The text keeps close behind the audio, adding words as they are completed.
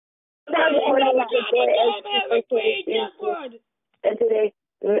And today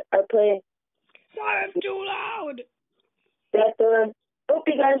we are playing. Sorry, I'm too loud. That's the one. Hope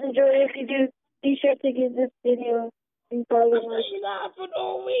you guys enjoy it. If you do, be sure to give this video and follow I'm saying that for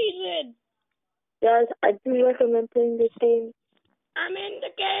no reason. Guys, I do recommend playing this game. I'm in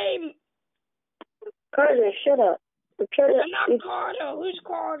the game. Carter, shut up. I'm not Carter. Who's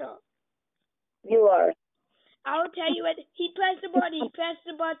Carter? You are. I'll tell you what. He pressed the button.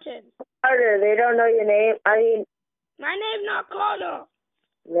 Carter, they don't know your name. My name's not Carter.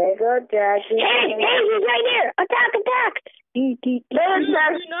 Mega Jackson. Hey, he's right there. Attack. Do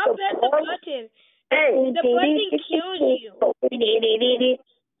not press the button. Hey. The button kills you.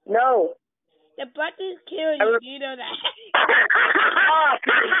 No. The button kills you. You know that.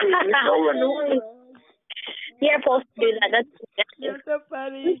 So annoying. You're supposed to do that. That's You're so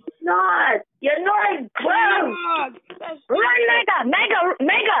funny. Not. You're not. Run,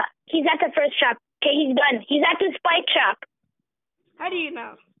 Mega. He's at the first shop. Okay, he's done. He's at the spike shop. How do you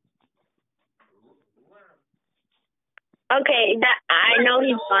know? Okay, I know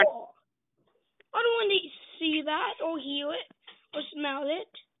he's gone. I don't want to see that or hear it or smell it.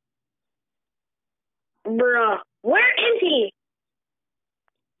 Bruh, where is he?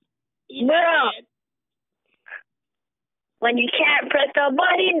 Bruh. When you can't press the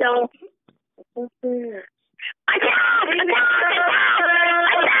button, no. Attack!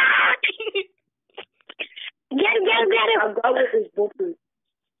 Get him! I'm done with this button.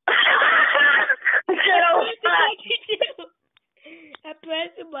 I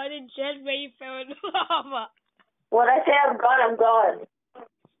pressed the button just when you fell in lava. When I say I'm gone.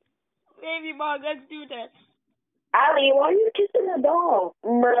 Baby Mom, let's do this. Ali, why are you kissing the dog?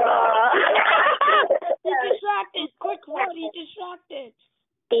 He's distracted. Quick, Lord, he's distracted.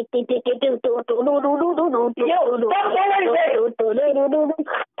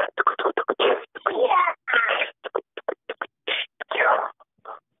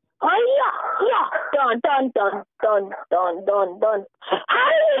 Done. How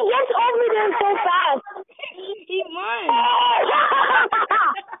did he get over there so fast? He won.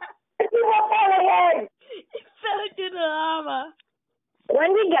 He fell into the lava. When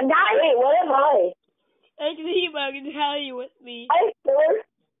did you die? Wait, what am I? Xbug can tell you with me. I swear.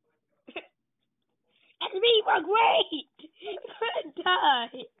 Xbug, wait! You're gonna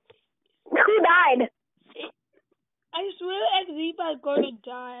die. Who died? I swear Xbug's gonna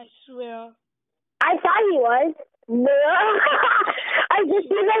die, I swear. I thought he was. No. I just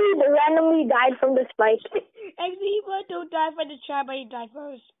knew that he randomly died from the spike. Xbug don't die from the trap, but he died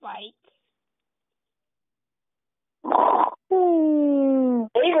from a spike.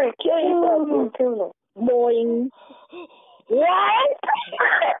 Avery, kill yourself. Boing. What?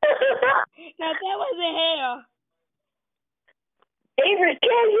 Now that was a hair. Avery,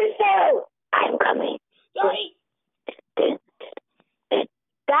 kill yourself. I'm coming. Sorry.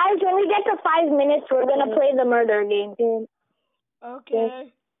 Guys, when we get to 5 minutes, we're gonna play the murder game.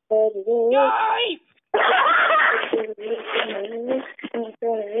 Okay. Yay!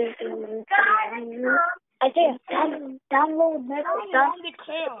 I think download Mega.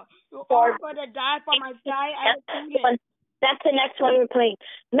 You're all gonna die from my die. That's the next one we're playing.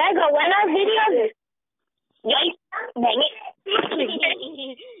 Mega, when our videos... Yikes! Dang it.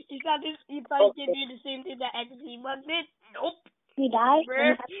 You thought you could do the same thing that Xbug did? Nope. He died?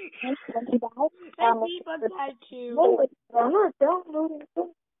 Xbug died too. I'm not downloading.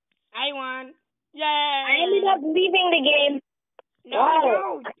 I won. Yay! I ended up leaving the game.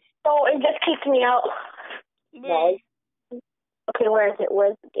 No. So it just kicked me out. No. Okay, where is it?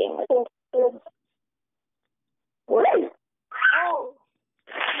 Where's the game? Where is it? Oh.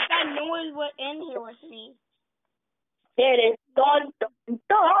 I know it was in here with me. There it is. Dun.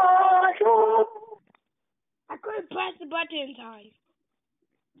 I couldn't press the button in time.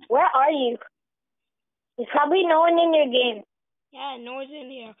 Where are you? There's probably no one in your game. Yeah, no one's in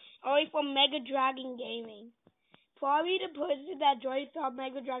here. Only from Mega Dragon Gaming. Probably the person that joined from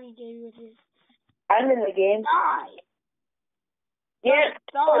Mega Dragon Gaming with you. I'm in the game. Die! Yes,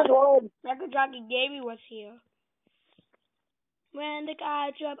 Mega Dragon Gaming was here. When the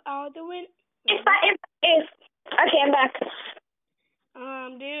guy jumped out the window. If. Okay, I'm back.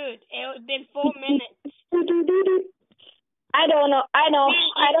 Dude, it's been 4 minutes. I don't know. I don't know.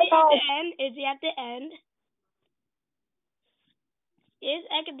 Is he at the end? Is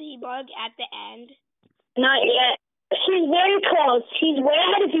Xbug at the end? Not yet. He's very close. He's way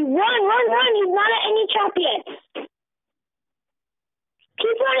ahead of you. Run. He's not at any chop yet.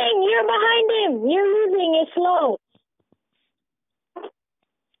 Keep running. You're behind him. You're losing. It's slow.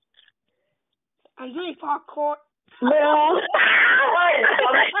 I'm doing parkour. Bro.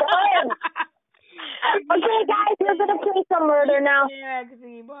 Murder now? Yeah,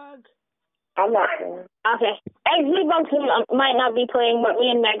 Z-Bug. I'm not sure. Okay. Z-Bug might not be playing, but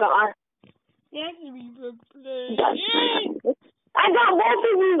me and Mega are. Yeah, Z-Bug playing. I got both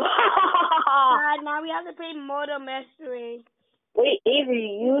of you! Now we have to play Murder Mystery. Wait,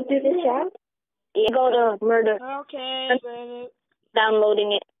 Avery, you do the chat? You go to Murder. Okay,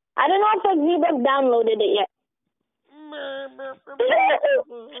 Downloading it. I don't know if Z-Bug downloaded it yet.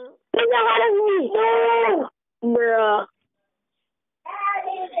 Get out of me! No! Bruh.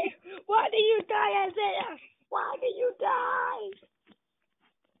 Why did you die, Isaiah? Why did you die?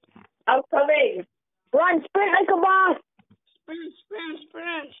 I'm coming. Run, sprint like a boss.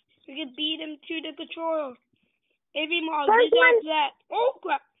 Sprint. You can beat him to the controller. Every more, First this one. or that. Oh,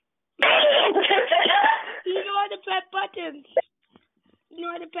 crap. You know how to press buttons.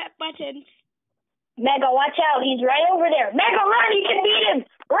 Mega, watch out. He's right over there. Mega, run. You can beat him.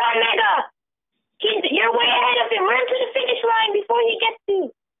 Run, Mega. You're way ahead of him. Run to the finish line before he gets to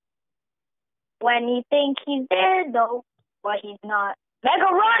you. When you think he's there, though, but he's not. Mega,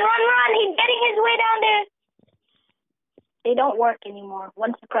 run. He's getting his way down there. They don't work anymore.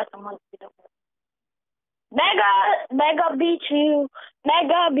 Once you press them, they don't work. Mega beat you.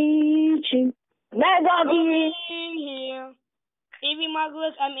 Mega beat you. Mega beat you. I'm in here. Every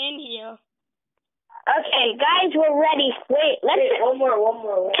Margulis, I'm in here. Okay, guys, we're ready. Wait, one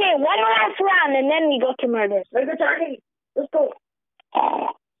more. Okay, one last round, and then we go to Murder. Let's go.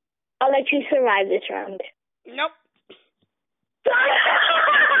 I'll let you survive this round. Nope. Do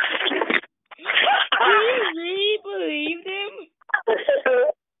you really believe him?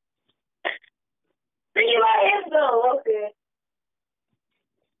 You let him go, okay.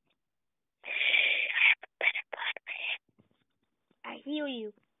 I heal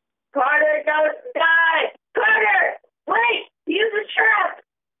you. Carter, don't die! Carter! Wait! Use a trap!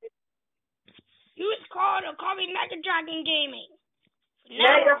 Use Carter, call me Mega Dragon Gaming.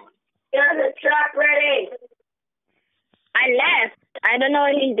 Mega, there's a trap ready! I left. I don't know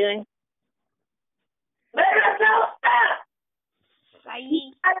what he's doing. Mega, no! Stop!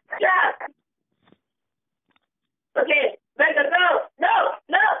 Trap! Okay, Mega, go! No!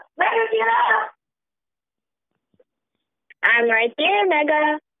 Mega, get out! I'm right there,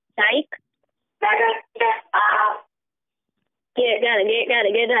 Mega. Psych. Mega, get off!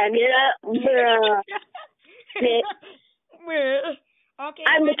 Gotta get up. Bruh. Okay,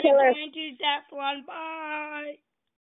 I'm the killer. That one. Bye.